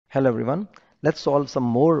Hello everyone. Let's solve some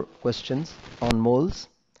more questions on moles.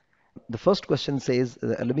 The first question says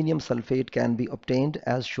the aluminium sulfate can be obtained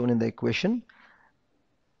as shown in the equation.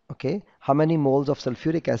 Okay, how many moles of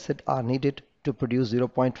sulfuric acid are needed to produce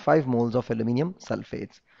 0.5 moles of aluminium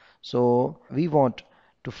sulfates? So we want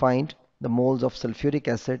to find the moles of sulfuric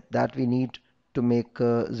acid that we need to make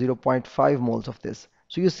 0.5 moles of this.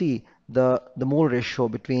 So you see the mole ratio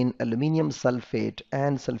between aluminium sulfate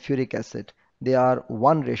and sulfuric acid, they are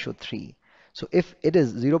 1:3. So if it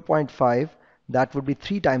is 0.5, that would be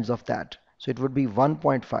 3 times of that. So it would be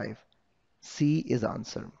 1.5. C is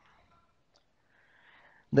answer.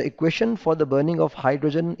 The equation for the burning of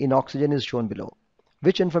hydrogen in oxygen is shown below.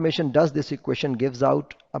 Which information does this equation gives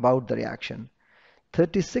out about the reaction?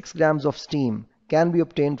 36 grams of steam can be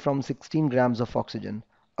obtained from 16 grams of oxygen.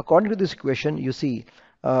 According to this equation, you see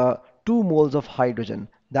 2 moles of hydrogen.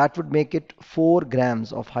 That would make it 4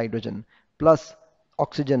 grams of hydrogen plus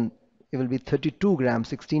oxygen. It will be 32 grams,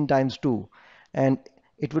 16 times 2. And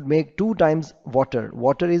it would make 2 times water.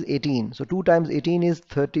 Water is 18. So 2 times 18 is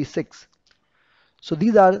 36. So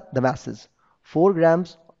these are the masses. 4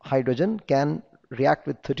 grams hydrogen can react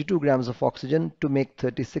with 32 grams of oxygen to make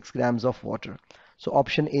 36 grams of water. So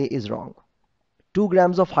option A is wrong. 2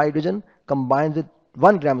 grams of hydrogen combined with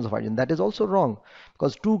 1 grams of hydrogen. That is also wrong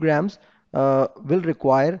because 2 grams will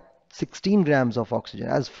require 16 grams of oxygen.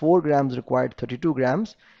 As 4 grams required 32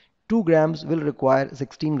 grams, 2 grams will require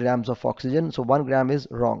 16 grams of oxygen. So 1 gram is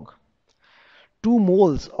wrong. 2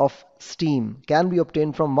 moles of steam can be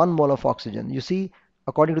obtained from 1 mole of oxygen. You see,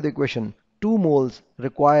 according to the equation, 2 moles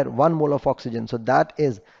require 1 mole of oxygen. So that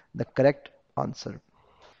is the correct answer.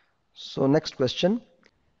 So next question.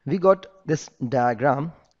 We got this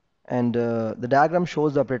diagram, and the diagram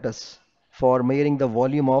shows the apparatus for measuring the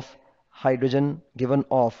volume of hydrogen given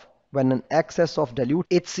off when an excess of dilute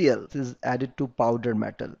HCl is added to powder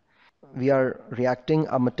metal. We are reacting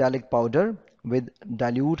a metallic powder with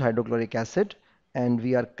dilute hydrochloric acid, and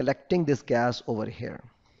we are collecting this gas over here.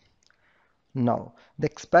 Now, the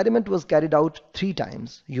experiment was carried out 3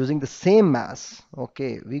 times using the same mass.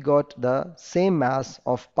 Okay, we got the same mass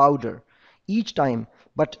of powder each time,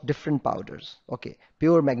 but different powders. Okay,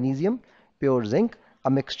 pure magnesium, pure zinc, a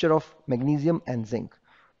mixture of magnesium and zinc.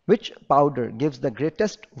 Which powder gives the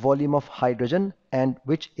greatest volume of hydrogen and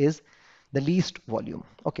which is the least volume?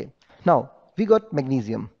 Okay, now we got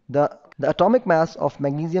magnesium. The atomic mass of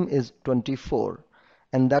magnesium is 24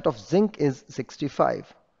 and that of zinc is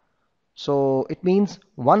 65. So it means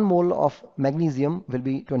 1 mole of magnesium will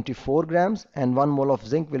be 24 grams and 1 mole of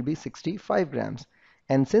zinc will be 65 grams.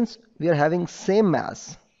 And since we are having same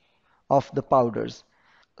mass of the powders,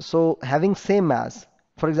 so having same mass,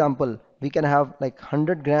 for example, we can have like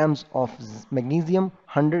 100 grams of magnesium,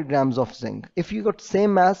 100 grams of zinc. If you got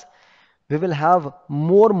same mass, we will have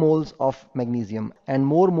more moles of magnesium, and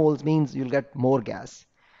more moles means you'll get more gas.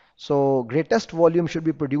 So greatest volume should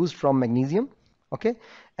be produced from magnesium. Okay,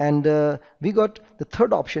 and we got the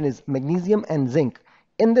third option is magnesium and zinc.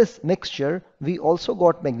 In this mixture we also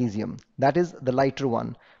got magnesium, that is the lighter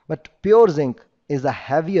one, but pure zinc is a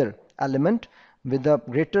heavier element with the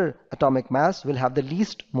greater atomic mass, will have the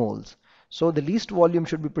least moles. So the least volume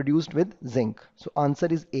should be produced with zinc. So answer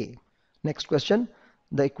is A. Next question.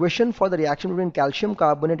 The equation for the reaction between calcium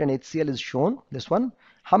carbonate and HCl is shown. This one.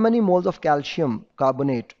 How many moles of calcium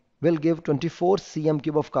carbonate will give 24 cm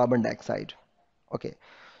cube of carbon dioxide? Okay,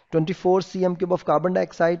 24 cm cube of carbon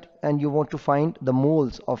dioxide, and you want to find the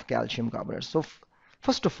moles of calcium carbonate. So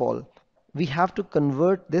first of all, we have to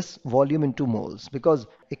convert this volume into moles because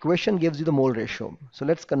equation gives you the mole ratio. So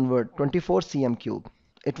let's convert 24 cm cube.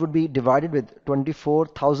 It would be divided with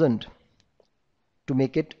 24,000 to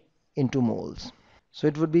make it into moles. So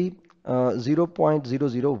it would be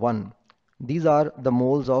 0.001. These are the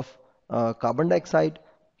moles of carbon dioxide.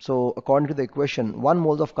 So according to the equation, 1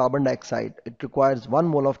 mole of carbon dioxide, it requires 1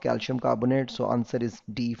 mole of calcium carbonate. So answer is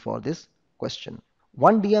D for this question.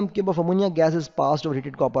 1 dm cube of ammonia gas is passed over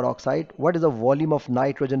heated copper oxide. What is the volume of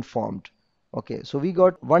nitrogen formed? Okay, so we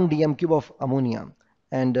got 1 dm cube of ammonia,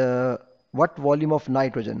 and what volume of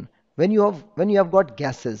nitrogen? When you have got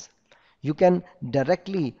gases, you can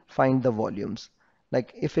directly find the volumes.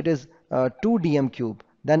 Like if it is 2 dm cube,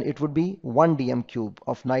 then it would be 1 dm cube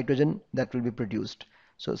of nitrogen that will be produced.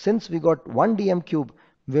 So since we got 1 dm cube,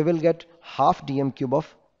 we will get half dm cube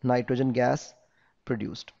of nitrogen gas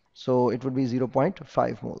produced. So it would be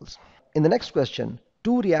 0.5 moles. In the next question,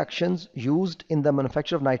 2 reactions used in the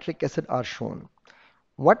manufacture of nitric acid are shown.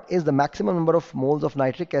 What is the maximum number of moles of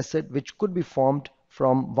nitric acid which could be formed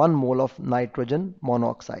from 1 mole of nitrogen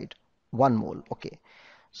monoxide? 1 mole. Okay.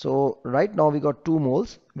 So right now we got 2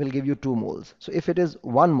 moles, will give you 2 moles. So if it is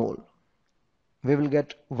 1 mole, we will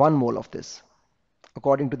get 1 mole of this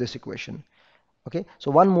according to this equation. Okay, so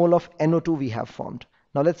 1 mole of NO2 we have formed.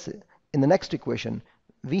 Now let's say in the next equation,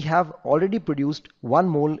 we have already produced 1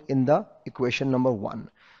 mole in the equation number 1.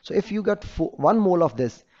 So if you got 1 mole of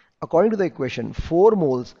this, according to the equation, 4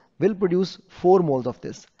 moles will produce 4 moles of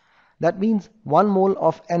this. That means 1 mole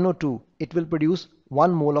of NO2, it will produce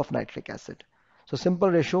 1 mole of nitric acid. So simple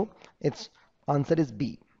ratio, its answer is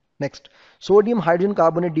B. Next, sodium hydrogen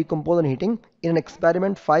carbonate decompose on heating. In an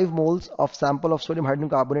experiment, 5 moles of sample of sodium hydrogen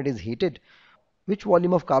carbonate is heated. Which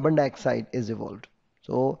volume of carbon dioxide is evolved?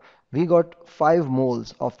 So we got 5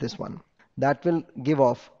 moles of this one. That will give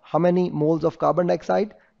off how many moles of carbon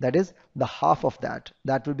dioxide? That is the half of that.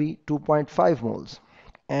 That will be 2.5 moles.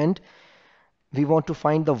 And we want to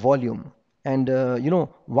find the volume. And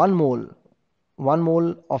 1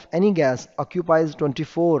 mole of any gas occupies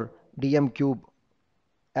 24 dm cube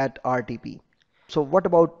at RTP. So what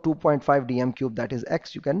about 2.5 dm cube, that is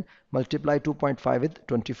x? You can multiply 2.5 with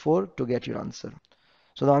 24 to get your answer.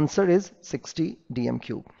 So the answer is 60 dm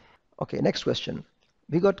cube. Okay, next question.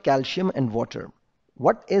 We got calcium and water.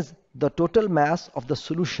 What is the total mass of the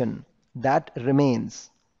solution that remains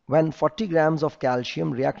when 40 grams of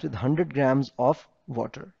calcium react with 100 grams of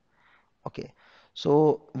water? Okay,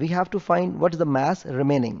 so we have to find what is the mass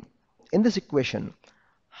remaining. In this equation,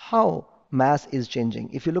 how mass is changing?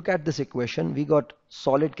 If you look at this equation, we got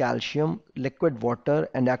solid calcium, liquid water,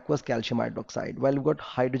 and aqueous calcium hydroxide, while we got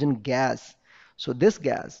hydrogen gas. So this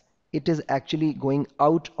gas, it is actually going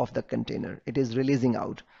out of the container. It is releasing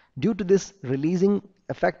out. Due to this releasing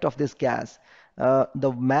effect of this gas,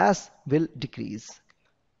 the mass will decrease.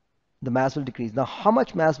 The mass will decrease. Now, how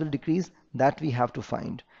much mass will decrease? That we have to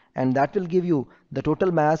find. And that will give you the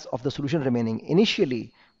total mass of the solution remaining.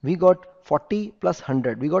 Initially, we got 40 plus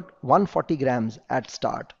 100. We got 140 grams at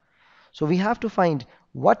start. So we have to find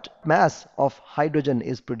what mass of hydrogen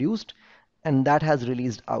is produced and that has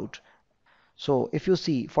released out. So if you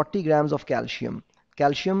see 40 grams of calcium,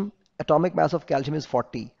 atomic mass of calcium is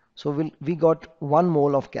 40. So we got 1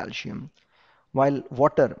 mole of calcium, while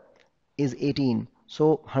water is 18.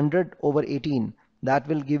 So 100 over 18, that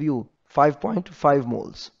will give you 5.5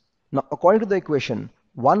 moles. Now, according to the equation,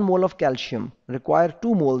 1 mole of calcium require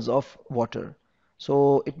 2 moles of water.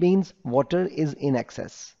 So it means water is in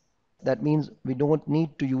excess. That means we don't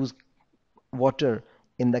need to use water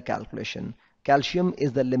in the calculation. Calcium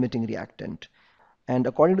is the limiting reactant. And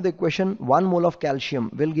according to the equation, 1 mole of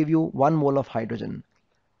calcium will give you 1 mole of hydrogen.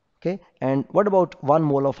 Okay, and what about 1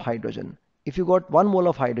 mole of hydrogen? If you got 1 mole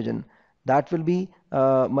of hydrogen, that will be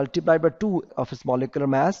multiplied by 2 of its molecular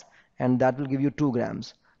mass, and that will give you 2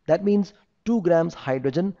 grams. That means 2 grams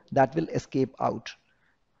hydrogen that will escape out.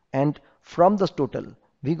 And from this total,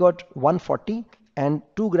 we got 140 and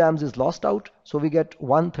 2 grams is lost out. So we get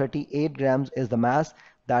 138 grams is the mass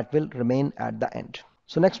that will remain at the end.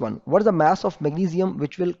 So next one, what is the mass of magnesium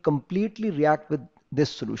which will completely react with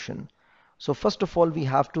this solution? So first of all, we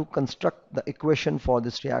have to construct the equation for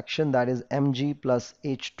this reaction, that is Mg plus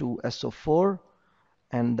H2SO4,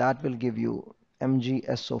 and that will give you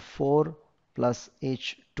MgSO4 plus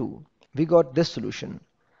H2. We got this solution.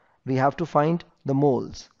 We have to find the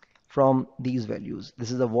moles from these values.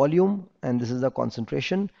 This is the volume and this is the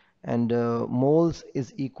concentration, and moles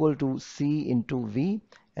is equal to C into V,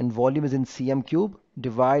 and volume is in cm cube,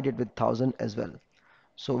 divided with 1000 as well.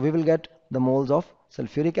 So we will get the moles of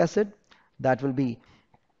sulfuric acid. That will be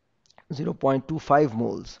 0.25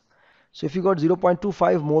 moles. So if you got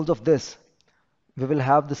 0.25 moles of this, we will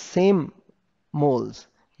have the same moles,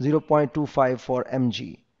 0.25 for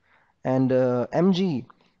Mg. And Mg,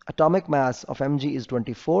 atomic mass of Mg is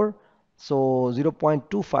 24. So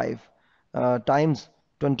 0.25 times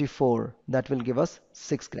 24, that will give us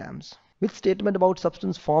 6 grams. Which statement about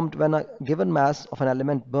substance formed when a given mass of an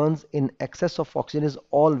element burns in excess of oxygen is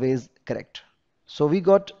always correct? So we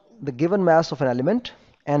got the given mass of an element,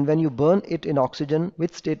 and when you burn it in oxygen,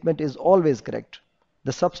 which statement is always correct?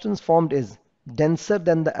 The substance formed is denser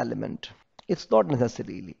than the element. It's not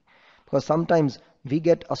necessarily, because sometimes we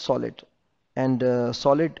get a solid, and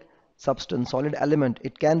solid substance, solid element,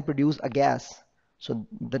 it can produce a gas. So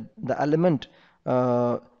the element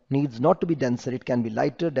needs not to be denser. It can be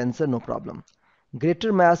lighter, denser, no problem.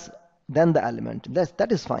 Greater mass than the element,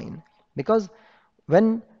 that is fine, because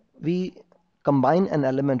when we combine an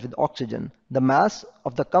element with oxygen, the mass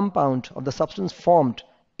of the compound of the substance formed,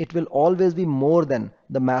 it will always be more than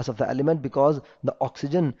the mass of the element, because the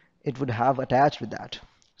oxygen it would have attached with that.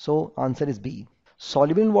 So answer is B.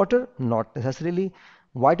 Soluble in water? Not necessarily.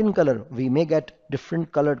 White in color, we may get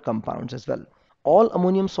different colored compounds as well. All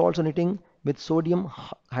ammonium salts on heating with sodium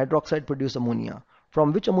hydroxide produce ammonia.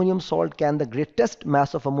 From which ammonium salt can the greatest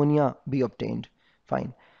mass of ammonia be obtained?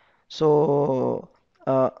 Fine. So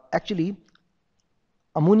actually,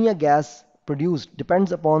 ammonia gas produced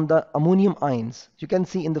depends upon the ammonium ions. You can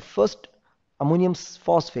see in the first ammonium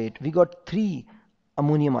phosphate, we got three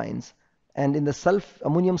ammonium ions. And in the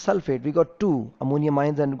ammonium sulfate, we got two ammonium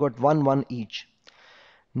ions and got one each.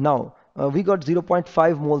 Now, we got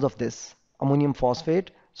 0.5 moles of this ammonium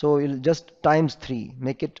phosphate. So you'll just times 3,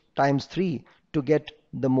 make it times 3 to get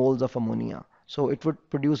the moles of ammonia. So it would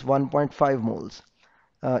produce 1.5 moles.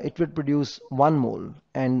 It would produce 1 mole,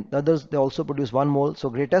 and the others, they also produce 1 mole. So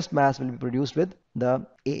greatest mass will be produced with the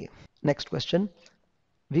A. Next question.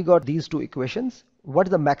 We got these two equations. What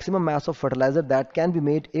is the maximum mass of fertilizer that can be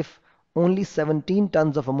made if only 17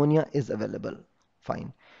 tons of ammonia is available?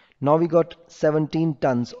 Fine. Now we got 17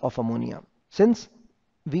 tons of ammonia. Since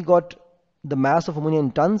we got the mass of ammonia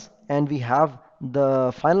in tons and we have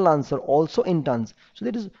the final answer also in tons, so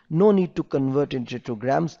there is no need to convert it into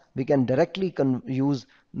grams. We can directly use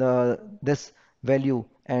this value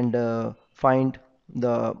and find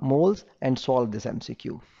the moles and solve this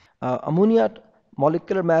MCQ. Ammonia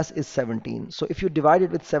molecular mass is 17. So if you divide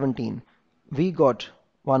it with 17, we got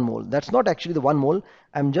 1 mole. That's not actually the 1 mole.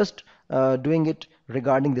 I'm just doing it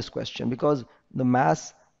regarding this question because the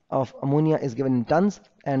mass of ammonia is given in tons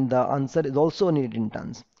and the answer is also needed in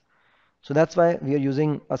tons. So that's why we are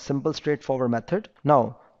using a simple straightforward method.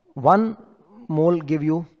 Now 1 mole give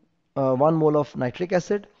you 1 mole of nitric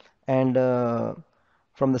acid, and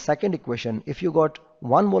from the second equation, if you got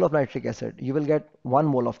 1 mole of nitric acid, you will get 1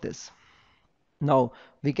 mole of this. Now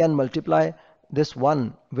we can multiply this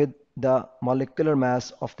 1 with the molecular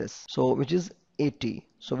mass of this, so which is 80.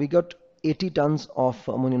 So we got 80 tons of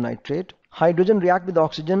ammonium nitrate. Hydrogen react with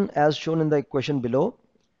oxygen as shown in the equation below.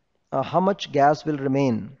 How much gas will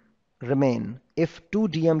remain if 2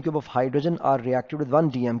 dm cube of hydrogen are reacted with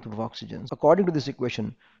 1 dm cube of oxygen? According to this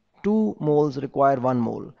equation, 2 moles require 1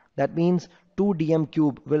 mole. That means 2 dm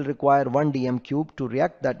cube will require 1 dm cube to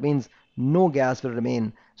react. That means no gas will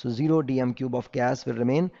remain. So 0 dm cube of gas will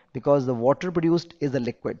remain because the water produced is a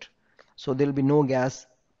liquid. So there will be no gas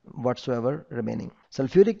whatsoever remaining.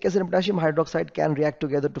 Sulfuric acid and potassium hydroxide can react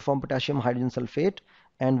together to form potassium hydrogen sulfate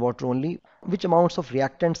and water only. Which amounts of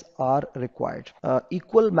reactants are required?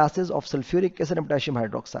 Equal masses of sulfuric acid and potassium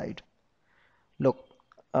hydroxide. Look,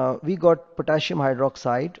 we got potassium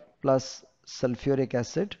hydroxide plus sulfuric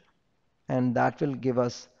acid, and that will give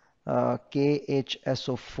us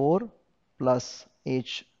KHSO4 plus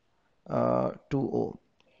H2O.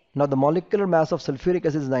 Now the molecular mass of sulfuric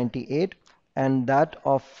acid is 98, and that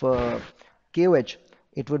of KOH,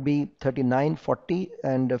 it would be 39, 40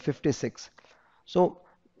 and 56. So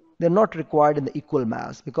they're not required in the equal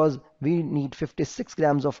mass because we need 56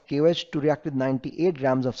 grams of KOH to react with 98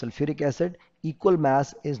 grams of sulfuric acid. Equal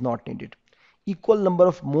mass is not needed. Equal number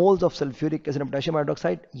of moles of sulfuric acid and potassium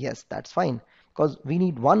hydroxide, yes, that's fine, because we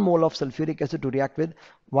need 1 mole of sulfuric acid to react with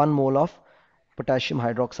 1 mole of potassium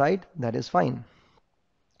hydroxide. That is fine.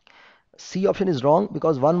 C option is wrong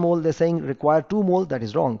because 1 mole they're saying require 2 moles, that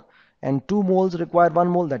is wrong, and 2 moles require 1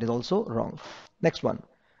 mole, that is also wrong. Next one.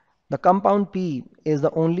 The compound P is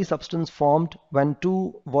the only substance formed when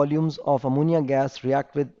 2 volumes of ammonia gas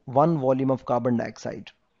react with 1 volume of carbon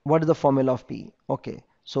dioxide. What is the formula of P? Okay,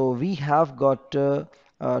 so we have got 2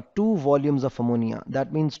 volumes of ammonia,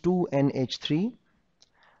 that means 2NH3,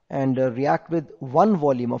 and react with 1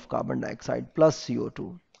 volume of carbon dioxide plus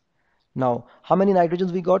CO2. Now how many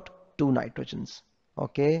nitrogens we got? 2 nitrogens.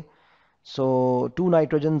 Okay, so 2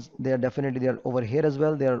 nitrogens, they are over here as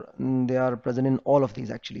well. They are present in all of these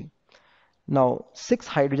actually. Now 6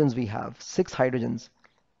 hydrogens we have, 6 hydrogens.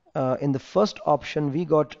 In the first option we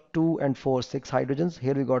got 2 and 4, 6 hydrogens.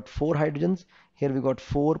 Here we got 4 hydrogens. Here we got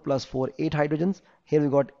 4 plus 4, 8 hydrogens. Here we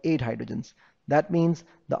got 8 hydrogens. That means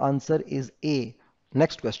the answer is A.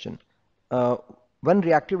 Next question. When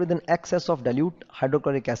reacted with an excess of dilute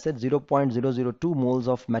hydrochloric acid, 0.002 moles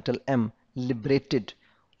of metal M liberated.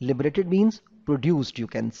 Liberated means produced, you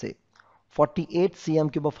can say. 48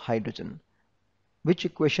 cm cube of hydrogen. Which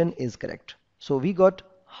equation is correct? So we got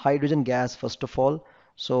hydrogen gas first of all.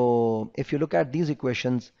 So if you look at these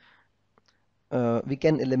equations, we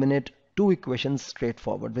can eliminate 2 equations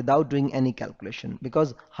straightforward without doing any calculation,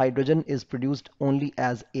 because hydrogen is produced only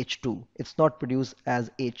as H2. It's not produced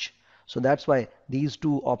as H. So that's why these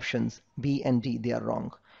 2 options B and D, they are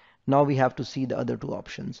wrong. Now we have to see the other 2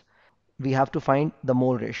 options. We have to find the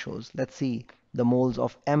mole ratios. Let's see, the moles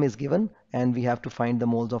of M is given and we have to find the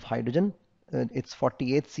moles of hydrogen. It's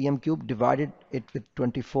 48 cm cube, divided it with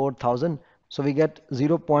 24,000, so we get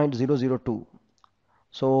 0.002.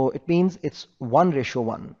 So it means it's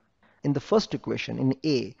 1:1. In the first equation, in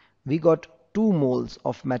A, we got 2 moles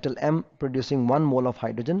of metal M producing 1 mole of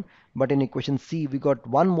hydrogen, but in equation C, we got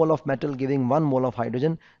 1 mole of metal giving 1 mole of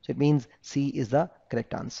hydrogen. So it means C is the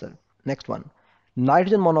correct answer. Next one,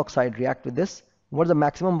 nitrogen monoxide react with this. What is the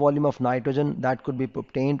maximum volume of nitrogen that could be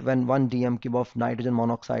obtained when 1 dm cube of nitrogen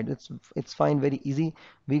monoxide? It's fine, very easy.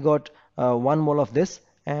 We got 1 mole of this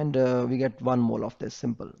and we get 1 mole of this.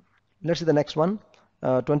 Simple. Let's see the next one.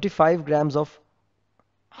 25 grams of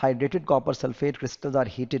hydrated copper sulfate crystals are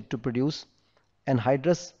heated to produce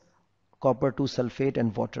anhydrous copper 2 sulfate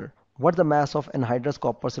and water. What's the mass of anhydrous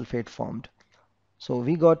copper sulfate formed? So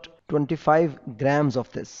we got 25 grams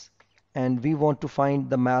of this and we want to find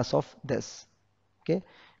the mass of this. Okay,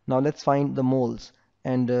 now let's find the moles,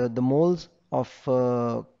 and the moles of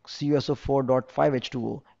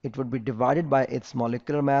CuSO4.5H2O, it would be divided by its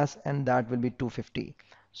molecular mass, and that will be 250.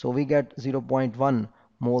 So we get 0.1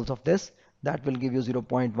 moles of this, that will give you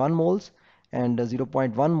 0.1 moles, and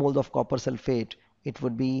 0.1 moles of copper sulfate, it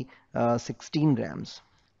would be 16 grams.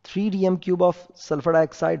 3 dm cube of sulfur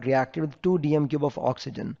dioxide reacted with 2 dm cube of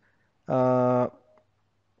oxygen. Uh,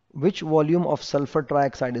 which volume of sulfur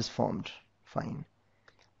trioxide is formed? Fine.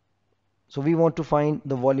 So we want to find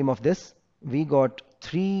the volume of this. We got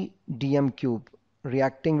 3 dm cube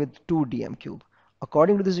reacting with 2 dm cube.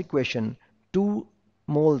 According to this equation, 2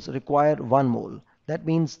 moles require 1 mole. That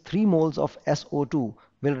means 3 moles of SO2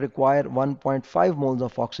 will require 1.5 moles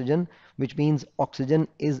of oxygen, which means oxygen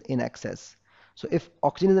is in excess. So if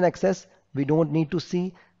oxygen is in excess, we don't need to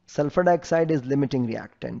see. Sulfur dioxide is limiting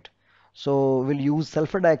reactant. So we'll use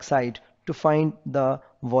sulfur dioxide to find the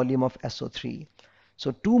volume of SO3.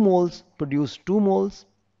 So 2 moles produce 2 moles.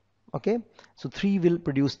 Okay, so 3 will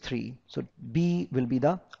produce 3. So B will be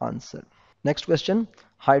the answer. Next question.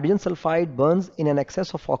 Hydrogen sulfide burns in an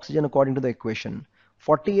excess of oxygen according to the equation.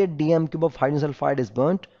 48 dm cube of hydrogen sulfide is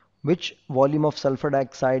burnt. Which volume of sulfur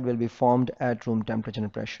dioxide will be formed at room temperature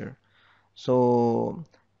and pressure? So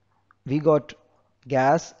we got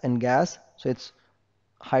gas and gas. So it's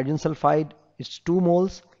hydrogen sulfide is 2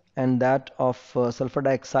 moles, and that of sulfur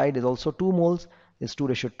dioxide is also 2 moles, is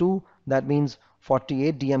 2:2. That means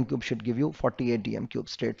 48 dm cube should give you 48 dm cube,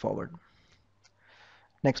 straightforward.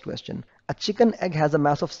 Next question. A chicken egg has a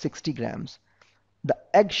mass of 60 grams. The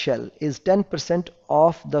eggshell is 10%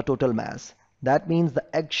 of the total mass. That means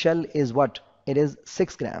the eggshell is what? It is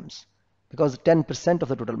 6 grams because 10% of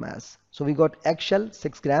the total mass. So we got eggshell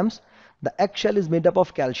 6 grams. The eggshell is made up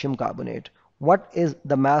of calcium carbonate. What is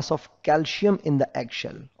the mass of calcium in the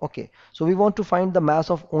eggshell? Okay, so we want to find the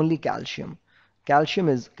mass of only calcium.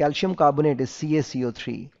 Calcium carbonate is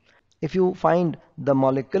CaCO3. If you find the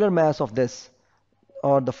molecular mass of this,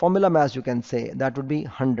 or the formula mass, you can say that would be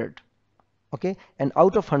 100. Okay, and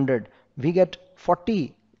out of 100 we get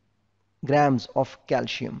 40 grams of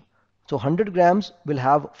calcium. So 100 grams will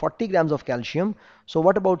have 40 grams of calcium. So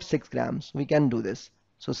what about 6 grams? We can do this.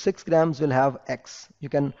 So 6 grams will have X. You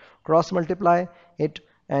can cross multiply it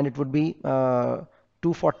and it would be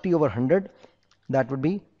 240 over 100. That would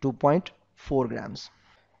be 2.4 grams.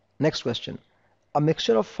 Next question. A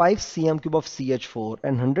mixture of 5 cm cube of CH4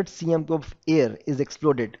 and 100 cm cube of air is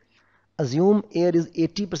exploded. Assume air is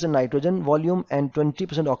 80% nitrogen volume and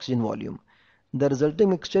 20% oxygen volume. The resulting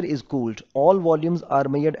mixture is cooled. All volumes are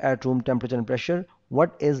measured at room temperature and pressure.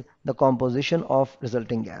 What is the composition of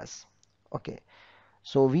resulting gas? Okay,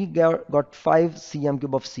 so we got 5 cm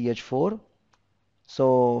cube of CH4.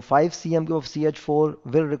 So 5 cm cube of CH4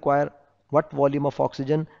 will require what volume of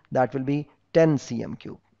oxygen? That will be 10 cm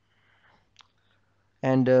cube.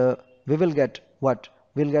 And we will get what?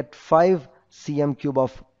 We'll get 5 cm cube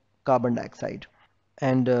of carbon dioxide.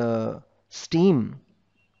 And steam,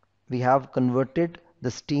 we have converted the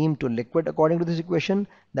steam to liquid according to this equation.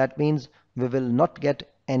 That means we will not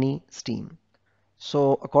get any steam.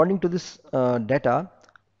 So according to this data,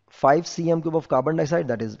 5 cm cube of carbon dioxide,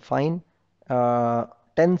 that is fine. 10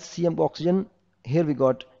 cm oxygen, here we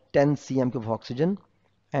got 10 cm cube of oxygen,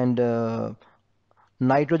 and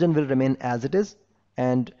nitrogen will remain as it is,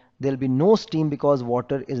 and there will be no steam because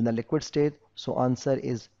water is in the liquid state. So answer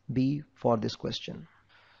is B for this question.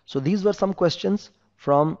 So these were some questions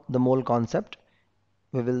from the mole concept.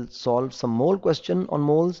 We will solve some more question on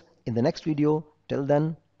moles in the next video. Till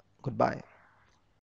then, goodbye.